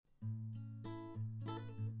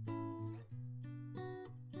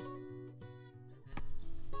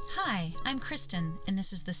Hi, I'm Kristen, and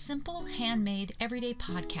this is the Simple Handmade Everyday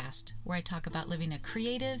Podcast, where I talk about living a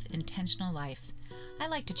creative, intentional life. I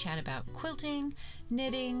like to chat about quilting,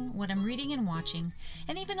 knitting, what I'm reading and watching,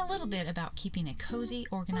 and even a little bit about keeping a cozy,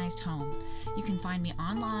 organized home. You can find me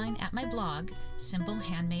online at my blog, Simple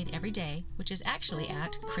Handmade Everyday, which is actually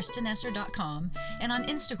at kristenesser.com, and on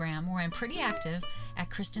Instagram, where I'm pretty active, at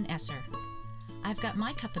Kristen Esser. I've got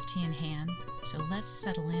my cup of tea in hand, so let's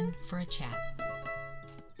settle in for a chat.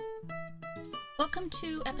 Welcome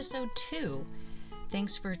to episode 2.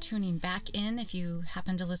 Thanks for tuning back in if you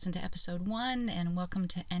happen to listen to episode 1, and welcome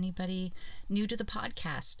to anybody new to the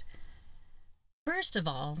podcast. First of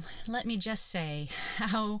all, let me just say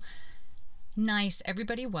how nice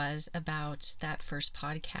everybody was about that first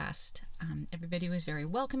podcast. Everybody was very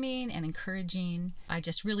welcoming and encouraging. I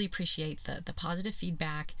just really appreciate the positive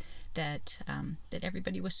feedback that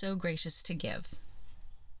everybody was so gracious to give.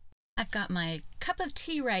 I've got my cup of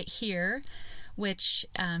tea right here, which,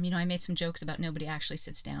 I made some jokes about nobody actually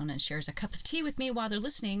sits down and shares a cup of tea with me while they're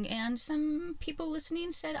listening, and some people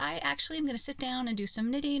listening said I actually am going to sit down and do some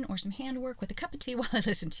knitting or some handwork with a cup of tea while I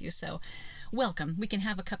listen to you, so welcome. We can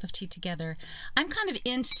have a cup of tea together. I'm kind of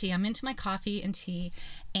into tea. I'm into my coffee and tea,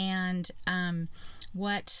 and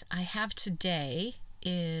what I have today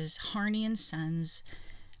is Harney & Sons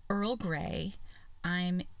Earl Grey.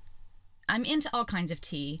 I'm into all kinds of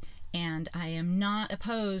tea, and I am not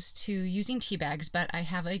opposed to using tea bags, but I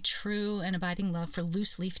have a true and abiding love for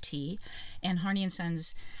loose leaf tea, and Harney &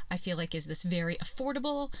 Sons, I feel like, is this very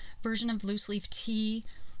affordable version of loose leaf tea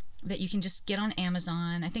that you can just get on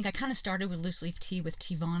Amazon. I think I kind of started with loose leaf tea with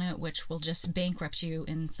Teavana, which will just bankrupt you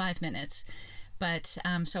in 5 minutes. But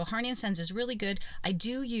so Harney & Sons is really good. I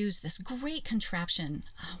do use this great contraption.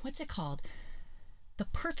 What's it called? The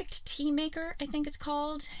Perfect Tea Maker, I think it's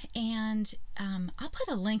called, and I'll put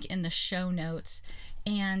a link in the show notes.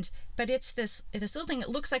 But it's this little thing. It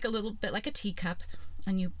looks like a little bit like a teacup,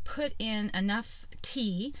 and you put in enough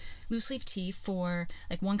tea, loose leaf tea, for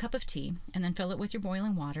like 1 cup of tea, and then fill it with your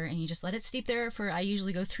boiling water, and you just let it steep there for, I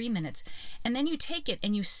usually go 3 minutes, and then you take it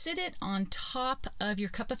and you sit it on top of your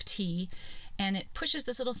cup of tea, and it pushes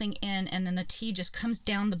this little thing in, and then the tea just comes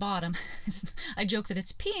down the bottom. I joke that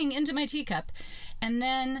it's peeing into my teacup. And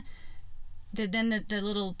then the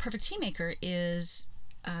little Perfect Tea Maker is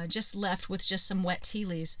just left with just some wet tea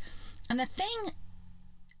leaves. And the thing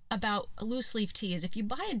about loose leaf tea is if you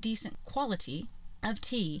buy a decent quality of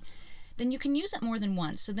tea, then you can use it more than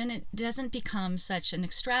once. So then it doesn't become such an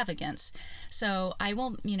extravagance. So I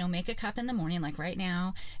will, make a cup in the morning, like right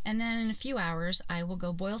now, and then in a few hours, I will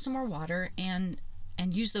go boil some more water and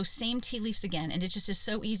use those same tea leaves again. And it just is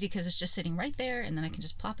so easy because it's just sitting right there, and then I can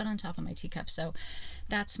just plop it on top of my teacup. So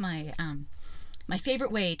that's my my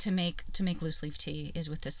favorite way to make loose leaf tea is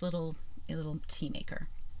with this little tea maker.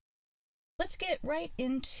 Let's get right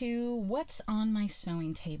into what's on my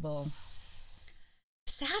sewing table.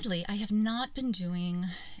 Sadly, I have not been doing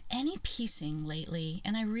any piecing lately,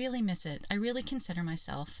 and I really miss it. I really consider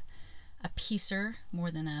myself a piecer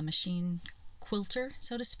more than a machine quilter,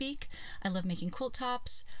 so to speak. I love making quilt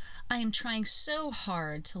tops. I am trying so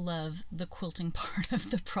hard to love the quilting part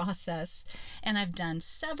of the process, and I've done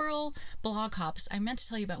several blog hops. I meant to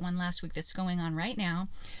tell you about one last week that's going on right now.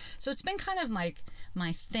 So it's been kind of like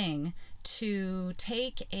my thing to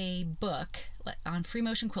take a book on free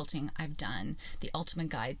motion quilting. I've done The Ultimate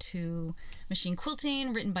Guide to Machine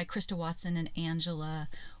Quilting, written by Krista Watson and Angela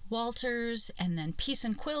Walters, and then Piece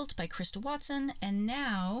and Quilt by Krista Watson, and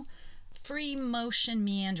now Free Motion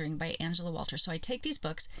Meandering by Angela Walters. So I take these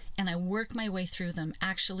books and I work my way through them,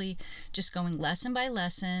 actually just going lesson by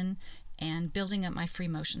lesson and building up my free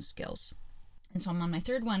motion skills. And so I'm on my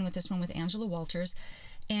 3rd one with this one with Angela Walters.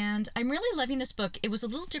 And I'm really loving this book. It was a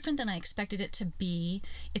little different than I expected it to be.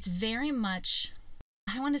 It's very much,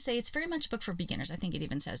 it's very much a book for beginners. I think it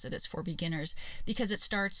even says that it's for beginners because it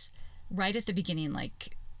starts right at the beginning,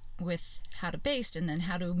 like with how to baste and then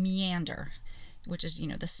how to meander, which is,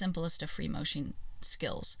 the simplest of free motion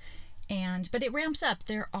skills. But it ramps up.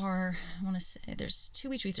 There's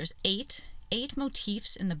 2 each week. There's 8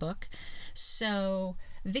 motifs in the book. So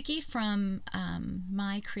Vicki from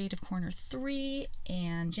My Creative Corner 3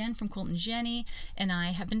 and Jen from Quilt and Jenny and I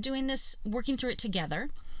have been doing this, working through it together.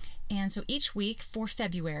 And so each week for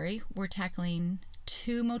February, we're tackling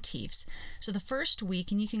 2 motifs. So the first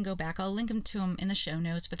week, and you can go back, I'll link them to them in the show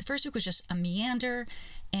notes, but the first week was just a meander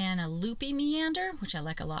and a loopy meander, which I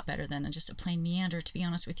like a lot better than just a plain meander, to be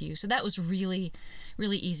honest with you. So that was really,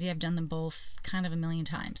 really easy. I've done them both kind of a million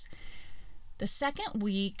times. The second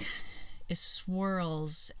week is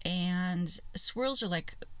swirls, and swirls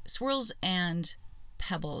and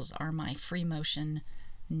pebbles are my free motion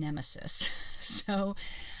nemesis. So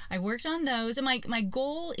I worked on those, and my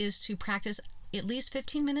goal is to practice at least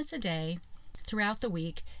 15 minutes a day throughout the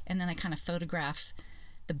week, and then I kind of photograph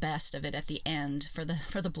the best of it at the end for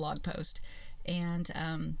the blog post. And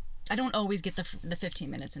I don't always get the 15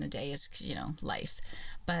 minutes in a day, is life,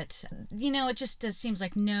 but it just seems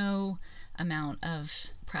like no amount of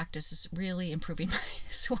practice is really improving my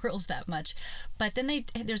swirls that much. But then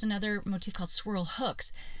there's another motif called swirl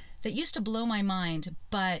hooks that used to blow my mind,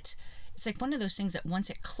 but it's like one of those things that once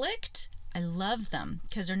it clicked, I love them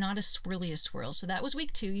because they're not as swirly as swirls. So that was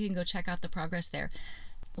week 2. You can go check out the progress there.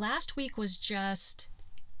 Last week was just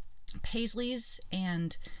paisleys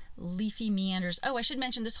and leafy meanders. Oh, I should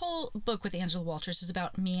mention this whole book with Angela Walters is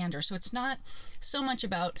about meander. So it's not so much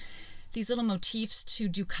about these little motifs to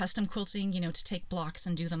do custom quilting, to take blocks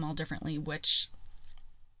and do them all differently, which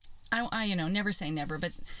I never say never,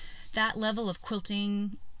 but that level of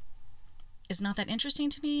quilting is not that interesting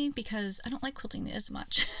to me because I don't like quilting as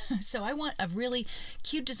much. So I want a really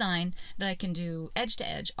cute design that I can do edge to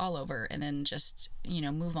edge all over and then just,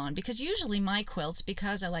 move on. Because usually my quilts,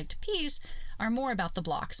 because I like to piece, are more about the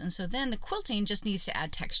blocks. And so then the quilting just needs to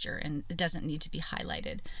add texture and it doesn't need to be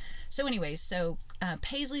highlighted. So anyways,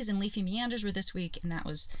 paisleys and leafy meanders were this week, and that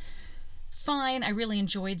was fine. I really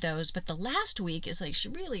enjoyed those. But the last week is like she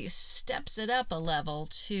really steps it up a level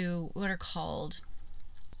to what are called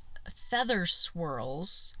feather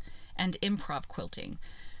swirls and improv quilting.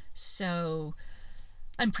 So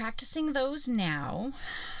I'm practicing those now.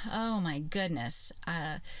 Oh my goodness.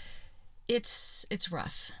 It's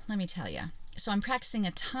rough, let me tell you. So I'm practicing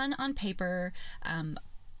a ton on paper.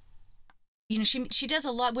 She does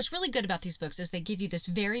a lot. What's really good about these books is they give you this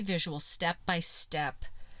very visual step-by-step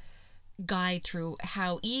guide through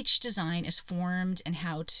how each design is formed and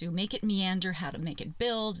how to make it meander, how to make it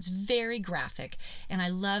build. It's very graphic, and I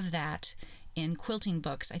love that in quilting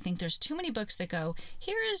books. I think there's too many books that go,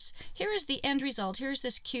 here is the end result, here's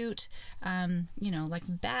this cute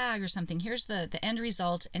like bag or something, here's the end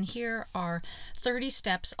result, and here are 30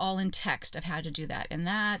 steps all in text of how to do that. And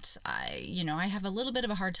that I have a little bit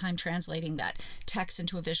of a hard time translating that text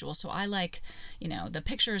into a visual. So I like, the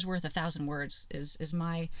picture is worth 1,000 words is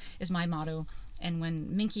my motto. And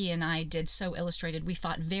when Minky and I did Sew Illustrated, we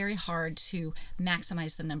fought very hard to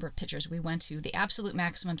maximize the number of pictures. We went to the absolute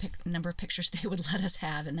maximum number of pictures they would let us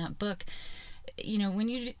have in that book. When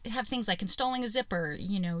you have things like installing a zipper,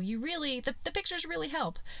 you really, the pictures really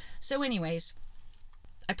help. So anyways,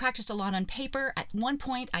 I practiced a lot on paper. At one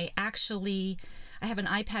point, I have an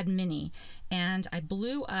iPad mini, and I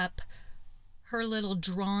blew up her little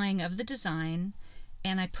drawing of the design,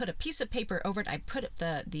 and I put a piece of paper over it. I put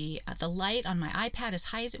the light on my iPad as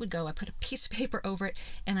high as it would go. I put a piece of paper over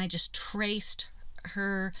it, and I just traced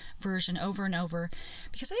her version over and over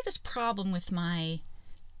because I have this problem with my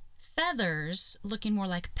feathers looking more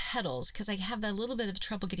like petals because I have that little bit of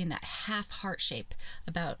trouble getting that half heart shape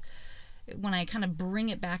about when I kind of bring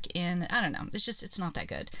it back in. I don't know. It's not that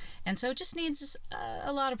good. And so it just needs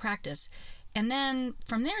a lot of practice. And then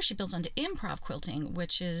from there, she builds onto improv quilting,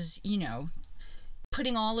 which is,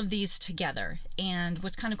 putting all of these together. And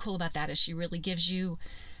what's kind of cool about that is she really gives you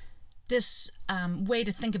this way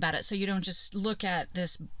to think about it. So you don't just look at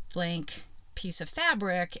this blank piece of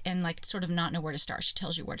fabric and sort of not know where to start. She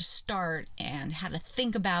tells you where to start and how to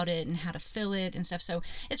think about it and how to fill it and stuff. So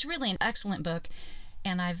it's really an excellent book.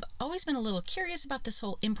 And I've always been a little curious about this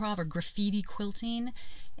whole improv or graffiti quilting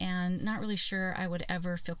and not really sure I would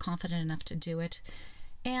ever feel confident enough to do it.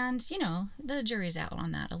 And, the jury's out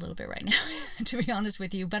on that a little bit right now, to be honest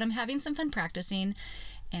with you. But I'm having some fun practicing,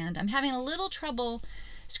 and I'm having a little trouble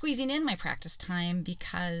squeezing in my practice time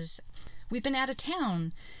because we've been out of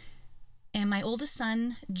town. And my oldest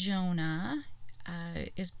son, Jonah,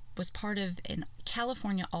 was part of a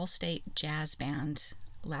California all-state jazz band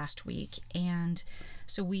last week. And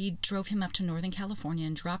so we drove him up to Northern California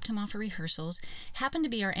and dropped him off for rehearsals. Happened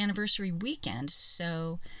to be our anniversary weekend,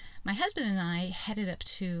 so my husband and I headed up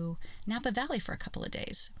to Napa Valley for a couple of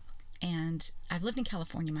days. And I've lived in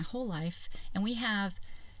California my whole life, and we have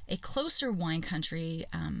a closer wine country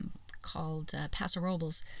called Paso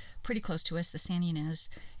Robles, pretty close to us, the San Ynez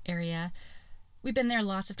area. We've been there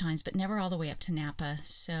lots of times, but never all the way up to Napa.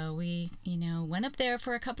 So we, went up there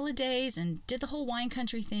for a couple of days and did the whole wine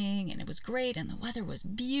country thing, and it was great, and the weather was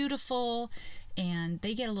beautiful. And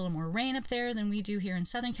they get a little more rain up there than we do here in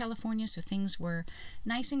Southern California, so things were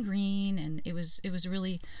nice and green, and it was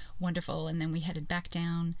really wonderful. And then we headed back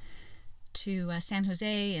down to San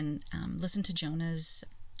Jose and listened to Jonah's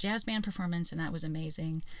jazz band performance, and that was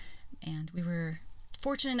amazing. And we were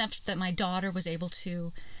fortunate enough that my daughter was able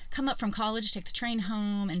to come up from college, take the train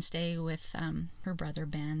home, and stay with her brother,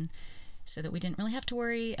 Ben, so that we didn't really have to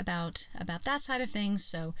worry about that side of things.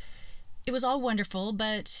 So it was all wonderful,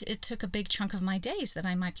 but it took a big chunk of my days that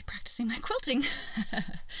I might be practicing my quilting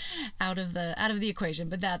out of the equation.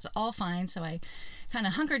 But that's all fine. So I kind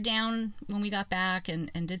of hunkered down when we got back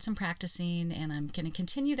and did some practicing, and I'm going to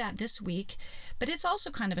continue that this week. But it's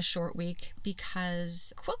also kind of a short week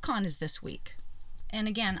because QuiltCon is this week. And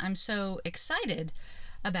again, I'm so excited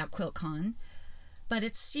about QuiltCon, but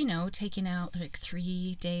it's, taking out like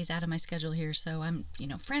 3 days out of my schedule here. So I'm,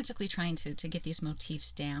 frantically trying to get these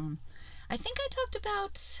motifs down. I think I talked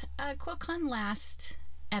about QuiltCon last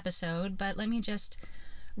episode, but let me just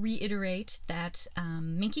reiterate that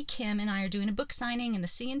Minky Kim and I are doing a book signing in the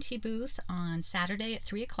C&T booth on Saturday at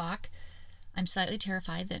 3 o'clock. I'm slightly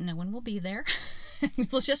terrified that no one will be there. We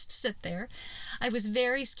will just sit there. I was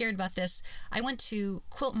very scared about this. I went to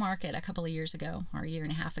Quilt Market a couple of years ago, or a year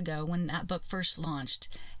and a half ago, when that book first launched,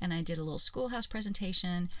 and I did a little schoolhouse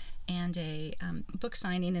presentation and a book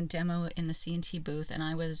signing and demo in the C&T booth, and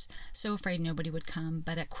I was so afraid nobody would come.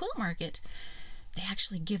 But at Quilt Market, they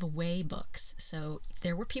actually give away books. So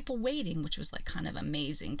there were people waiting, which was like kind of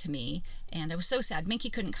amazing to me. And I was so sad. Minky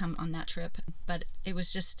couldn't come on that trip, but it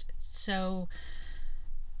was just so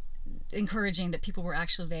encouraging that people were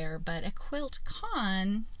actually there. But at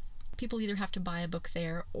QuiltCon, people either have to buy a book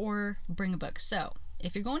there or bring a book. So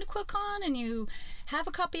if you're going to QuiltCon and you have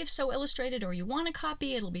a copy of Sew Illustrated, or you want a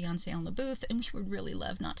copy, it'll be on sale in the booth. And we would really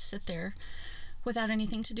love not to sit there without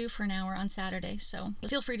anything to do for an hour on Saturday. So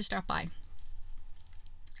feel free to stop by.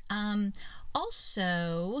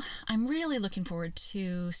 Also, I'm really looking forward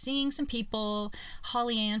to seeing some people.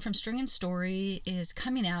 Holly Ann from String and Story is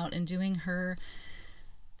coming out and doing her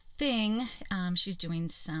thing. She's doing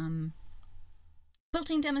some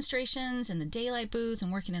quilting demonstrations in the Daylight booth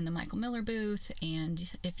and working in the Michael Miller booth.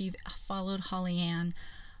 And if you've followed Holly Ann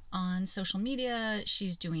on social media,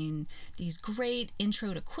 she's doing these great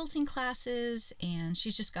intro to quilting classes, and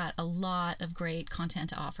she's just got a lot of great content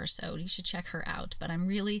to offer, so you should check her out. But I'm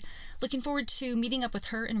really looking forward to meeting up with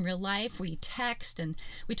her in real life. We text and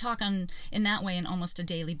we talk in that way on almost a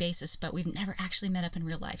daily basis, but we've never actually met up in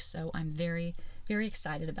real life, so I'm very, very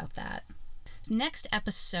excited about that. Next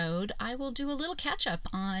episode, I will do a little catch-up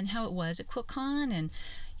on how it was at QuiltCon, and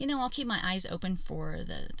I'll keep my eyes open for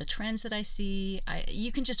the trends that I see.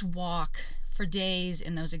 You can just walk for days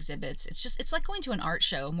in those exhibits. It's like going to an art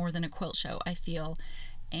show more than a quilt show, I feel.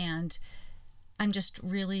 And I'm just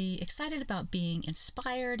really excited about being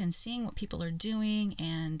inspired and seeing what people are doing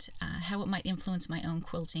and how it might influence my own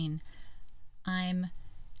quilting. I'm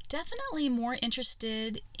definitely more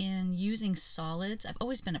interested in using solids. I've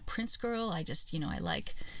always been a prints girl. I just, I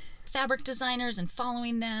like fabric designers and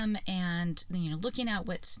following them and, looking at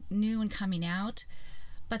what's new and coming out.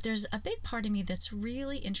 But there's a big part of me that's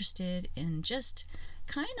really interested in just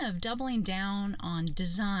kind of doubling down on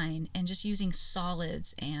design and just using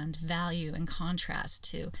solids and value and contrast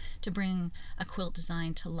to bring a quilt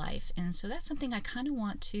design to life. And so that's something I kind of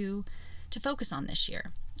want to focus on this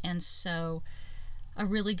year. And so a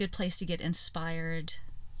really good place to get inspired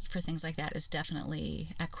for things like that is definitely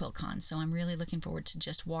at QuiltCon. So I'm really looking forward to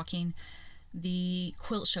just walking the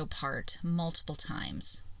quilt show part multiple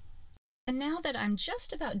times. And now that I'm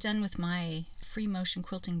just about done with my free motion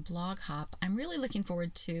quilting blog hop, I'm really looking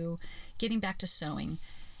forward to getting back to sewing.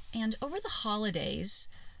 And over the holidays,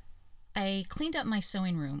 I cleaned up my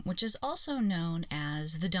sewing room, which is also known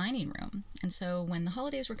as the dining room. And so when the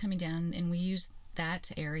holidays were coming down and we used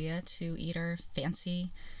that area to eat our fancy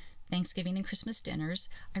Thanksgiving and Christmas dinners,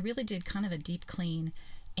 I really did kind of a deep clean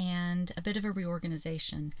and a bit of a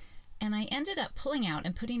reorganization. And I ended up pulling out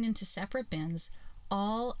and putting into separate bins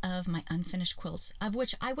all of my unfinished quilts, of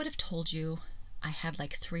which I would have told you I had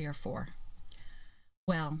like 3 or 4.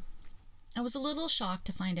 Well, I was a little shocked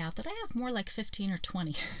to find out that I have more like 15 or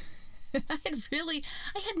 20. I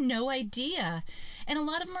had no idea. And a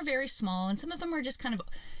lot of them are very small, and some of them are just kind of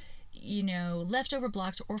leftover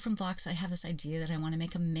blocks or orphan blocks. I have this idea that I want to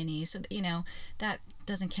make a mini, so that, that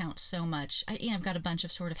doesn't count so much. I've got a bunch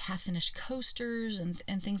of sort of half-finished coasters and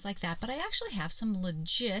things like that, but I actually have some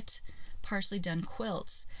legit partially done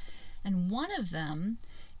quilts. And one of them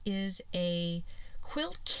is a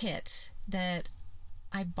quilt kit that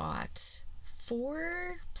I bought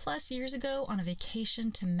 4+ years ago on a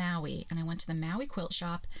vacation to Maui, and I went to the Maui quilt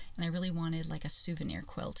shop, and I really wanted like a souvenir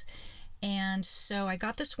quilt. And so I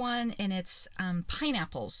got this one, and it's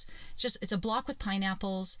pineapples. It's a block with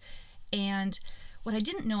pineapples. And what I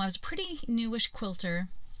didn't know, I was a pretty newish quilter.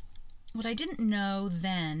 What I didn't know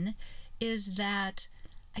then is that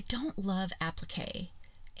I don't love applique.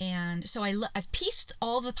 And so I've pieced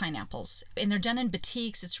all the pineapples, and they're done in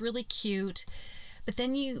batiks. It's really cute. But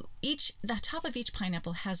then the top of each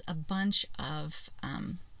pineapple has a bunch of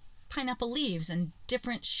pineapple leaves and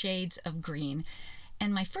different shades of green.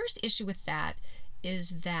 And my first issue with that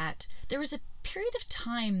is that there was a period of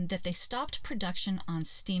time that they stopped production on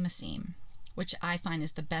Steam-A-Seam, which I find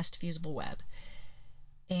is the best fusible web.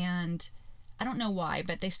 And I don't know why,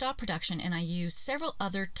 but they stopped production, and I used several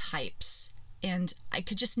other types, and I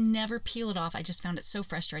could just never peel it off. I just found it so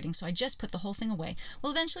frustrating, so I just put the whole thing away.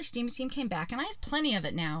 Well, eventually Steam-A-Seam came back, and I have plenty of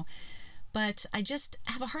it now, but I just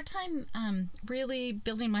have a hard time really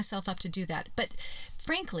building myself up to do that. But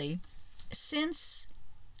frankly, since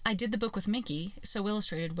I did the book with Minky, Sew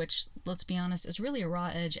Illustrated, which, let's be honest, is really a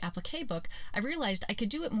raw edge applique book, I realized I could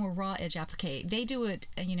do it more raw edge applique. They do it,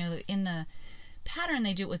 in the pattern,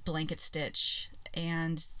 they do it with blanket stitch,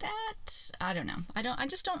 and that, I don't know. I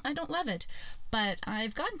don't love it, but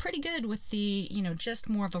I've gotten pretty good with the, just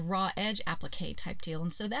more of a raw edge applique type deal,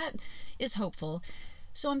 and so that is hopeful.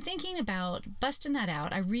 So I'm thinking about busting that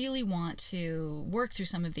out. I really want to work through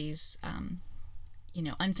some of these,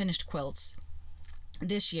 unfinished quilts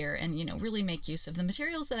this year and, really make use of the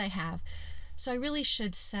materials that I have. So I really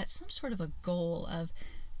should set some sort of a goal of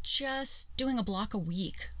just doing a block a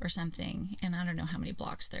week or something. And I don't know how many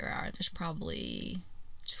blocks there are. There's probably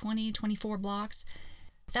 20, 24 blocks.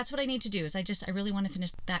 That's what I need to do is I really want to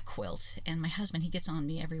finish that quilt. And my husband, he gets on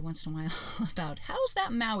me every once in a while about how's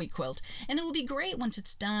that Maui quilt? And it will be great once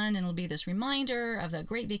it's done, and it'll be this reminder of a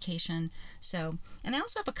great vacation. So, and I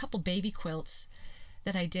also have a couple baby quilts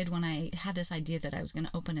that I did when I had this idea that I was going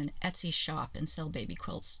to open an Etsy shop and sell baby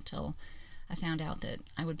quilts, until I found out that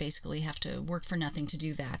I would basically have to work for nothing to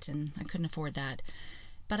do that, and I couldn't afford that.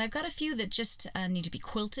 But I've got a few that just need to be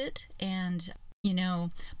quilted, and,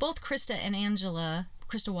 both Krista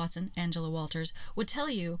Watson, Angela Walters, would tell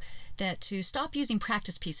you that to stop using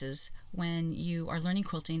practice pieces when you are learning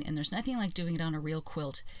quilting, and there's nothing like doing it on a real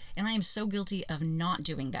quilt. And I am so guilty of not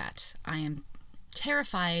doing that. I am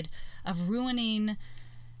terrified of ruining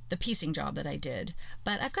the piecing job that I did.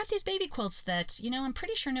 But I've got these baby quilts that, I'm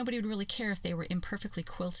pretty sure nobody would really care if they were imperfectly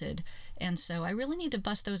quilted. And so I really need to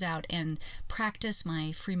bust those out and practice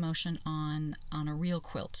my free motion on a real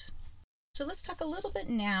quilt. So let's talk a little bit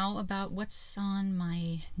now about what's on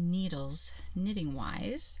my needles,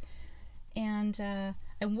 knitting-wise. And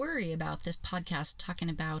I worry about this podcast talking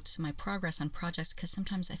about my progress on projects because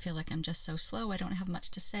sometimes I feel like I'm just so slow, I don't have much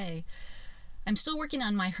to say. I'm still working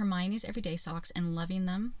on my Hermione's Everyday Socks and loving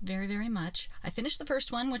them very, very much. I finished the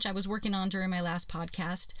first one, which I was working on during my last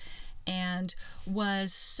podcast, and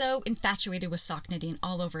was so infatuated with sock knitting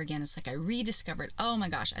all over again. It's like I rediscovered, oh my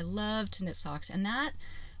gosh, I love to knit socks. And that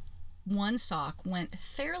one sock went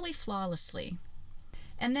fairly flawlessly.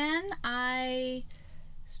 And then I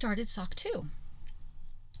started sock 2,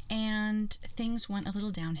 and things went a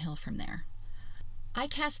little downhill from there. I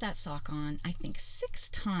cast that sock on, I think, 6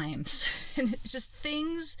 times, and just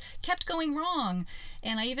things kept going wrong.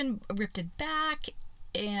 And I even ripped it back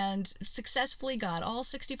and successfully got all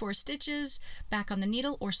 64 stitches back on the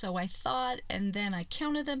needle, or so I thought, and then I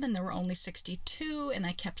counted them, and there were only 62, and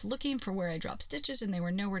I kept looking for where I dropped stitches, and they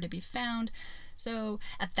were nowhere to be found. So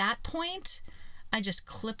at that point, I just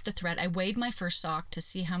clipped the thread. I weighed my first sock to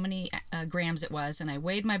see how many grams it was, and I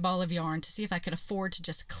weighed my ball of yarn to see if I could afford to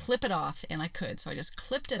just clip it off, and I could. So I just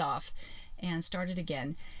clipped it off and started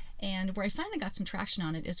again. And where I finally got some traction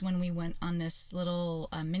on it is when we went on this little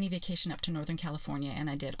mini vacation up to Northern California, and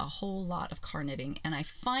I did a whole lot of car knitting, and I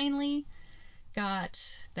finally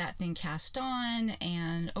got that thing cast on,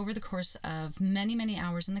 and over the course of many, many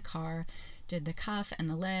hours in the car, did the cuff and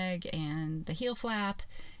the leg and the heel flap,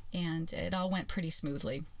 and it all went pretty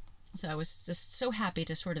smoothly. So I was just so happy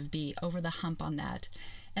to sort of be over the hump on that.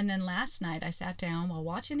 And then last night I sat down while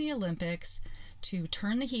watching the Olympics to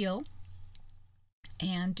turn the heel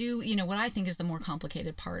and do, what I think is the more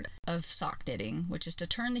complicated part of sock knitting, which is to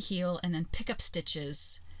turn the heel and then pick up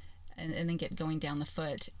stitches and then get going down the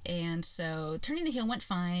foot. And so turning the heel went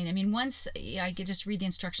fine. I mean, once I could just read the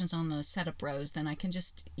instructions on the setup rows, then I can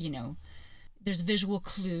just, there's visual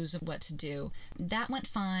clues of what to do. That went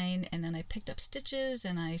fine, and then I picked up stitches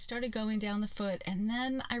and I started going down the foot, and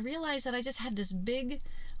then I realized that I just had this big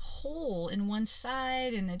hole in one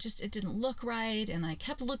side, and it didn't look right, and I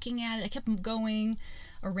kept looking at it. I kept going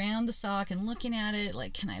around the sock and looking at it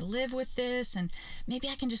like, can I live with this? And maybe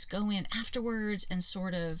I can just go in afterwards and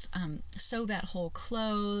sort of sew that hole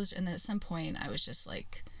closed. And then at some point I was just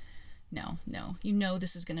like, no,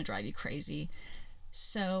 this is going to drive you crazy.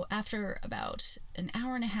 So after about an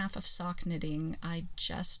hour and a half of sock knitting, I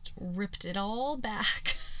just ripped it all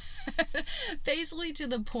back. Basically to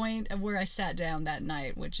the point of where I sat down that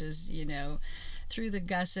night, which is, through the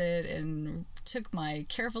gusset and took my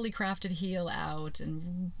carefully crafted heel out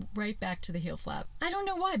and right back to the heel flap. I don't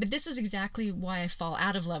know why, but this is exactly why I fall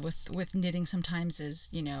out of love with knitting sometimes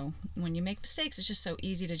is, when you make mistakes, it's just so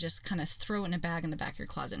easy to just kind of throw it in a bag in the back of your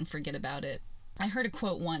closet and forget about it. I heard a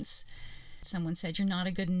quote once. Someone said, "You're not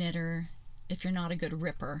a good knitter if you're not a good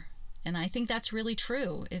ripper." And I think that's really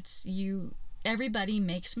true. Everybody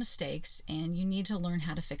makes mistakes and you need to learn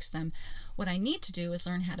how to fix them. What I need to do is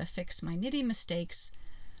learn how to fix my knitting mistakes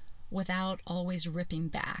without always ripping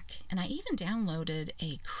back. And I even downloaded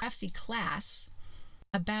a Craftsy class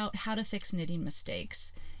about how to fix knitting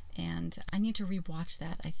mistakes. And I need to rewatch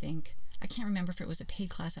that, I think. I can't remember if it was a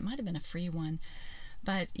paid class. It might have been a free one.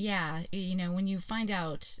 But yeah, when you find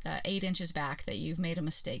out 8 inches back that you've made a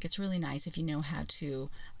mistake, it's really nice if you know how to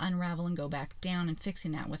unravel and go back down and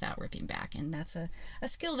fixing that without ripping back. And that's a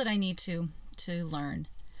skill that I need to learn.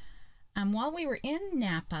 While we were in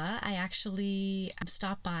Napa, I actually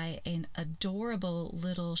stopped by an adorable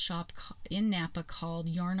little shop in Napa called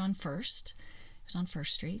Yarn on First. It was on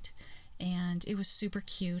First Street. And it was super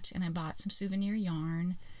cute. And I bought some souvenir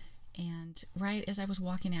yarn. And right as I was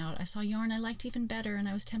walking out, I saw yarn I liked even better, and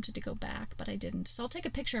I was tempted to go back, but I didn't. So I'll take a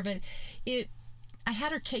picture of it. I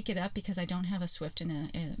had her cake it up because I don't have a Swift and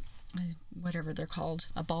a whatever they're called,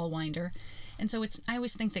 a ball winder. And so I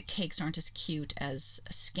always think that cakes aren't as cute as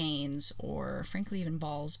skeins or frankly even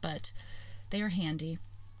balls, but they are handy.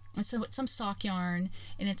 And so it's some sock yarn,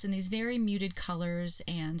 and it's in these very muted colors,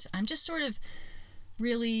 and I'm just sort of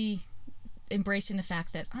really embracing the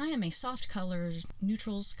fact that I am a soft colored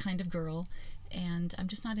neutrals kind of girl, and I'm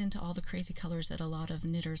just not into all the crazy colors that a lot of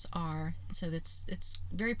knitters are. And so it's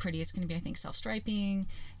very pretty. It's going to be, I think, self-striping,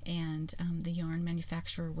 and the yarn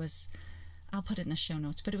manufacturer was, I'll put it in the show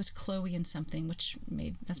notes, but it was Chloe and something,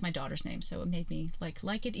 that's my daughter's name, so it made me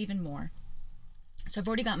like it even more. So I've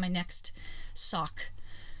already got my next sock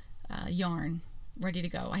yarn ready to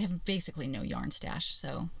go. I have basically no yarn stash,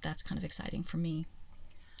 so that's kind of exciting for me.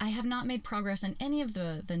 I have not made progress on any of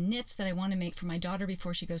the knits that I want to make for my daughter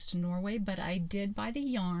before she goes to Norway, but I did buy the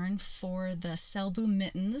yarn for the Selbu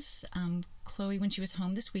mittens. Chloe, when she was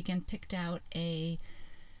home this weekend, picked out a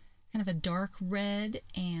kind of a dark red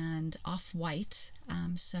and off-white.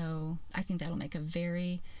 So I think that'll make a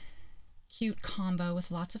very cute combo with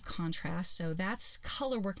lots of contrast. So that's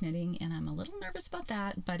color work knitting, and I'm a little nervous about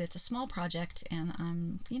that, but it's a small project, and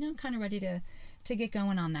I'm, kind of ready to get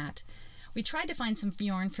going on that. We tried to find some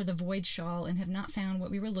yarn for the Void shawl and have not found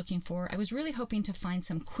what we were looking for. I was really hoping to find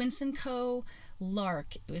some Quince & Co.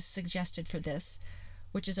 Lark. It was suggested for this,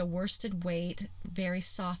 which is a worsted weight, very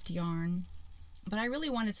soft yarn. But I really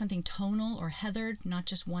wanted something tonal or heathered, not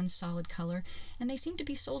just one solid color. And they seem to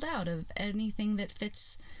be sold out of anything that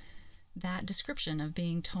fits that description of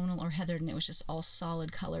being tonal or heathered, and it was just all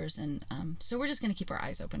solid colors, and so we're just going to keep our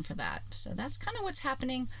eyes open for that. So that's kind of what's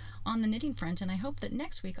happening on the knitting front, and I hope that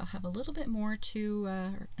next week I'll have a little bit more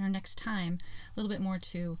or next time, a little bit more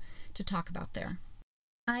to talk about there.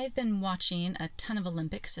 I've been watching a ton of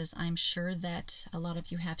Olympics, as I'm sure that a lot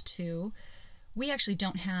of you have too. We actually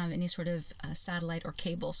don't have any sort of satellite or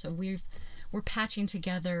cable, so we're patching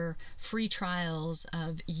together free trials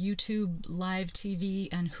of YouTube Live TV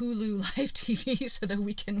and Hulu Live TV so that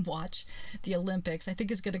we can watch the Olympics. I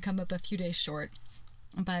think it's going to come up a few days short.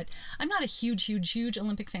 But I'm not a huge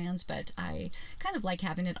Olympic fan, but I kind of like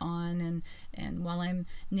having it on and while I'm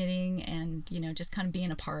knitting and, just kind of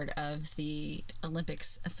being a part of the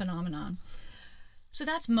Olympics phenomenon. So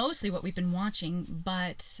that's mostly what we've been watching,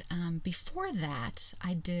 but before that,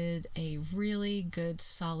 I did a really good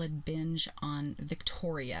solid binge on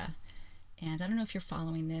Victoria. And I don't know if you're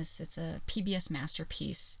following this. It's a PBS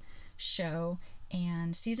Masterpiece show,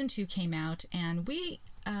 and season 2 came out, and we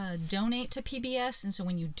donate to PBS, and so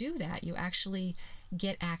when you do that, you actually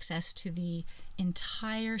get access to the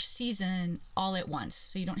entire season all at once.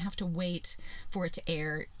 So you don't have to wait for it to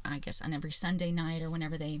air, I guess, on every Sunday night or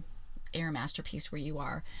whenever they air Masterpiece where you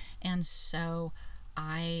are. And so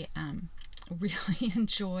I really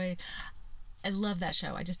I love that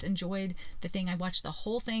show. I just enjoyed the thing. I watched the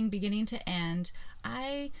whole thing beginning to end.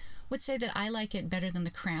 I would say that I like it better than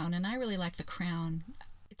The Crown, and I really like The Crown.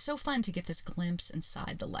 It's so fun to get this glimpse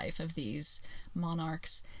inside the life of these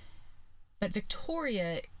monarchs. But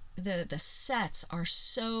Victoria, the sets are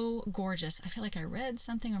so gorgeous. I feel like I read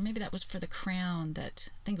something, or maybe that was for The Crown, I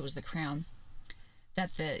think it was The Crown,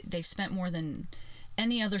 that they've spent more than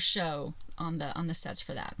any other show on the sets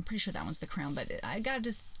for that. I'm pretty sure that one's The Crown, but I got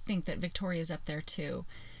to think that Victoria's up there too.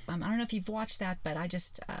 I don't know if you've watched that, but I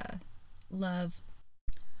just love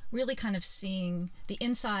really kind of seeing the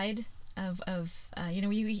inside of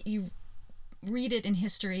you read it in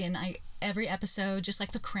history, and every episode, just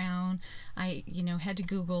like The Crown, I had to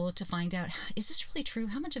Google to find out, is this really true?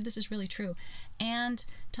 How much of this is really true? And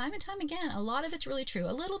time again, a lot of it's really true.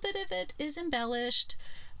 A little bit of it is embellished,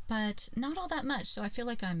 but not all that much. So I feel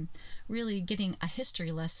like I'm really getting a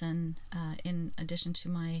history lesson in addition to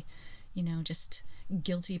my, just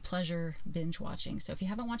guilty pleasure binge watching. So if you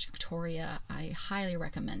haven't watched Victoria, I highly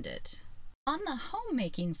recommend it. On the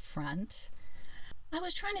homemaking front, I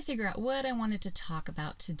was trying to figure out what I wanted to talk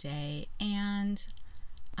about today, and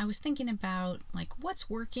I was thinking about what's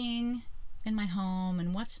working in my home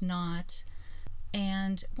and what's not.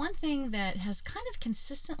 And one thing that has kind of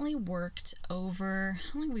consistently worked over,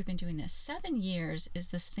 how long have we been doing this? 7 years, is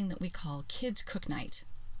this thing that we call Kids Cook Night.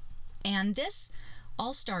 And this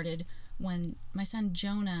all started when my son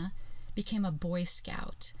Jonah became a Boy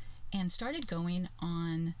Scout and started going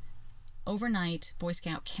on overnight Boy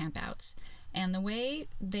Scout campouts. And the way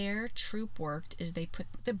their troop worked is they put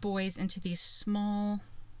the boys into these small,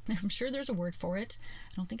 I'm sure there's a word for it,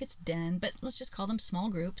 I don't think it's den, but let's just call them small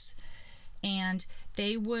groups. And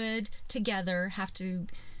they would together have to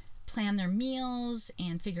plan their meals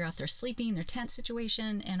and figure out their sleeping, their tent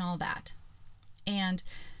situation, and all that. And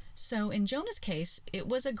so in Jonah's case, it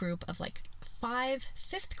was a group of 5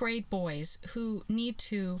 fifth grade boys who need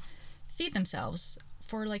to feed themselves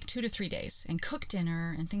for 2 to 3 days and cook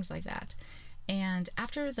dinner and things like that. And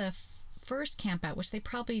after the first camp out, which they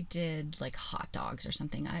probably did hot dogs or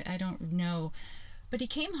something, I don't know, but he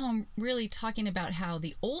came home really talking about how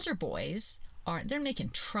the older boys they're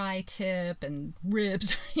making tri-tip and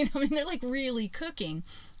ribs, they're really cooking.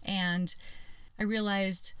 And I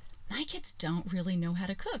realized my kids don't really know how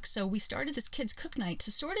to cook. So we started this Kids Cook Night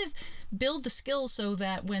to sort of build the skills so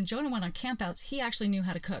that when Jonah went on campouts, he actually knew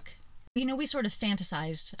how to cook. We sort of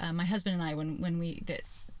fantasized, my husband and I, when we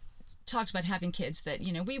talked about having kids, that,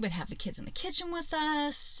 we would have the kids in the kitchen with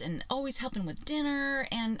us and always helping with dinner.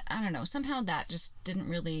 And I don't know, somehow that just didn't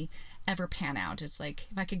really ever pan out. It's if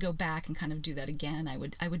I could go back and kind of do that again,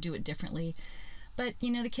 I would do it differently. But,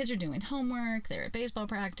 the kids are doing homework, they're at baseball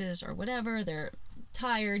practice or whatever, they're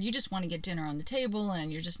tired, you just want to get dinner on the table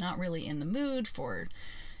and you're just not really in the mood for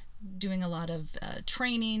doing a lot of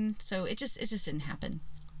training. So it just didn't happen.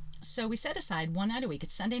 So we set aside one night a week,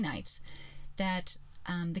 it's Sunday nights, that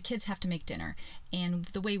the kids have to make dinner. And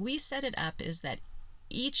the way we set it up is that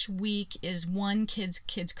each week is one kids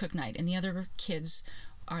cook night, and the other kids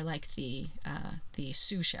are the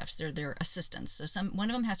sous chefs. They're their assistants. So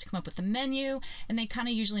one of them has to come up with the menu, and they kind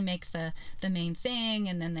of usually make the main thing,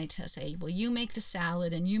 and then they say, well, you make the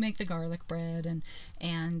salad, and you make the garlic bread,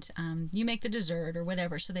 and you make the dessert or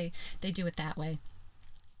whatever. So they do it that way.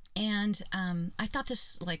 And I thought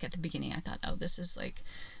this, at the beginning, I thought, oh, this is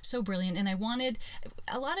so brilliant. And I wanted,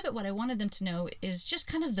 a lot of it, what I wanted them to know is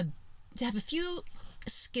just kind of to have a few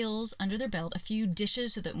skills under their belt, a few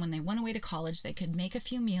dishes, so that when they went away to college, they could make a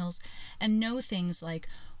few meals and know things like,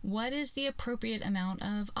 what is the appropriate amount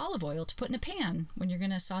of olive oil to put in a pan when you're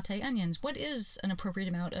going to saute onions? What is an appropriate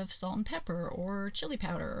amount of salt and pepper or chili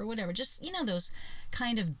powder or whatever? Just, those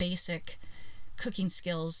kind of basic cooking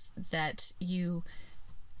skills that you,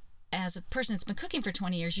 as a person that's been cooking for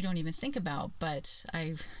 20 years, you don't even think about, but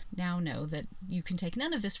I now know that you can take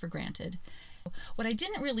none of this for granted. What I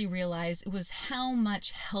didn't really realize was how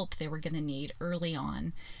much help they were going to need early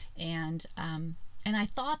on. And I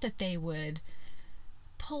thought that they would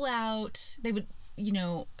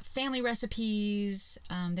family recipes,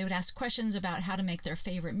 they would ask questions about how to make their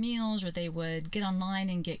favorite meals, or they would get online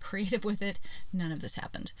and get creative with it. None of this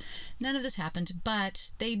happened,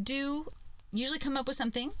 but they do usually come up with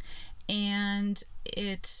something, and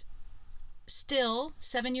it's still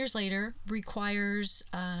 7 years later requires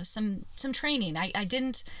some training. I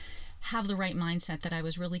didn't have the right mindset that I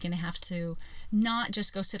was really going to have to not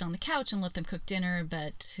just go sit on the couch and let them cook dinner,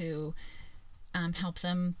 but to help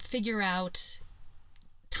them figure out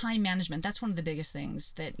time management. That's one of the biggest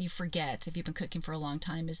things that you forget if you've been cooking for a long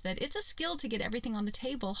time, is that it's a skill to get everything on the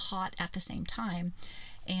table hot at the same time.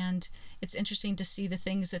 And it's interesting to see the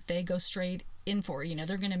things that they go straight in for.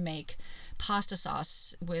 They're going to make pasta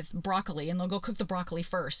sauce with broccoli, and they'll go cook the broccoli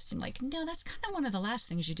first. I'm like, no, that's kind of one of the last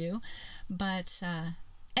things you do. But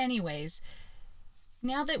anyways,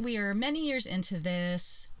 now that we are many years into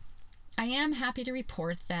this, I am happy to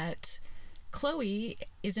report that Chloe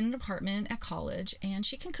is in an apartment at college, and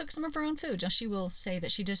she can cook some of her own food. Now, she will say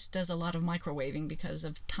that she just does a lot of microwaving because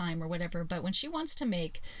of time or whatever, but when she wants to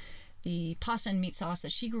make the pasta and meat sauce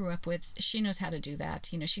that she grew up with, she knows how to do that.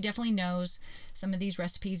 She definitely knows some of these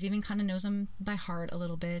recipes, even kind of knows them by heart a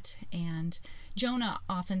little bit. And Jonah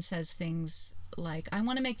often says things like, I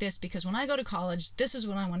want to make this because when I go to college, this is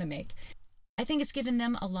what I want to make. I think it's given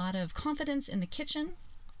them a lot of confidence in the kitchen.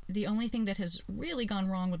 The only thing that has really gone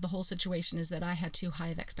wrong with the whole situation is that I had too high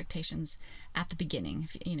of expectations at the beginning,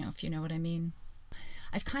 if you know what I mean.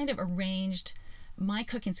 I've kind of arranged my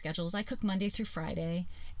cooking schedules. I cook Monday through Friday,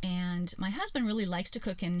 and my husband really likes to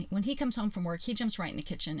cook, and when he comes home from work, he jumps right in the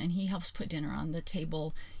kitchen and he helps put dinner on the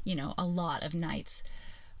table, a lot of nights.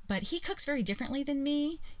 But he cooks very differently than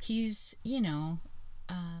me. He's,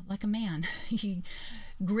 like a man. He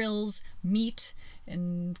grills meat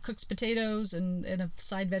and cooks potatoes and a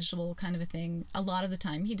side vegetable kind of a thing. A lot of the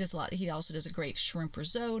time he does he also does a great shrimp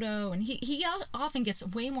risotto, and he often gets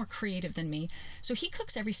way more creative than me. So he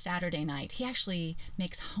cooks every Saturday night. He actually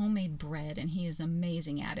makes homemade bread, and he is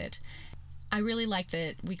amazing at it. I really like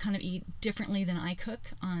that we kind of eat differently than I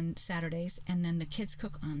cook on Saturdays, and then the kids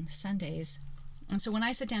cook on Sundays. And so when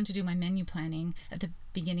I sit down to do my menu planning at the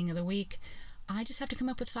beginning of the week, I just have to come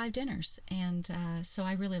up with 5 dinners. And so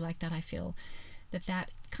I really like that. I feel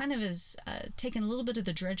that kind of is taken a little bit of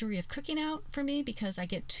the drudgery of cooking out for me, because I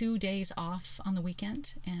get 2 days off on the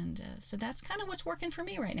weekend. And so that's kind of what's working for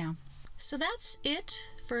me right now. So that's it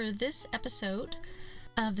for this episode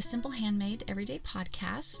of the Simple Handmade Everyday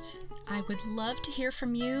Podcast. I would love to hear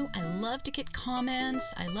from you. I love to get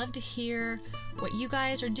comments. I love to hear what you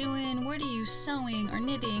guys are doing. What are you sewing or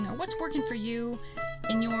knitting, or what's working for you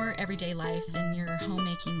in your everyday life, in your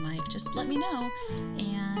homemaking life? Just let me know,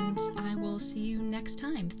 and I will see you next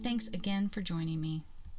time. Thanks again for joining me.